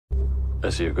I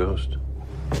see a ghost.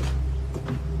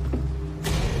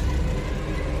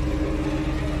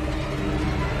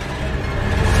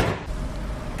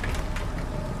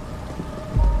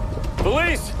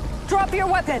 Police! Drop your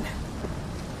weapon!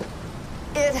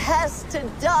 It has to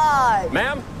die!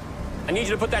 Ma'am, I need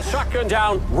you to put that shotgun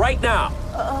down right now.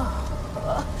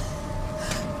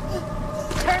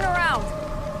 Turn around.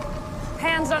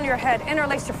 Hands on your head.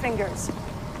 Interlace your fingers.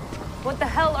 What the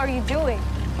hell are you doing?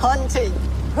 Hunting.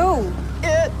 Who?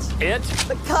 It. It?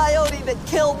 The coyote that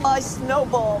killed my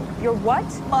Snowball. Your what?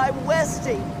 My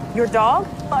Westie. Your dog?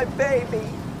 My baby.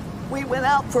 We went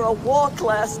out for a walk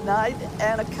last night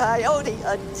and a coyote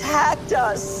attacked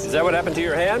us. Is that what happened to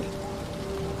your hand?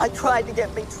 I tried to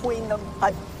get between them.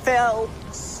 I fell.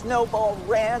 Snowball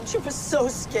ran. She was so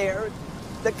scared.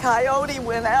 The coyote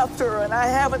went after her, and I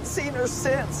haven't seen her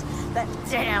since. That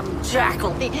damn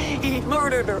jackal. He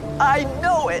murdered her. I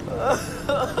know it.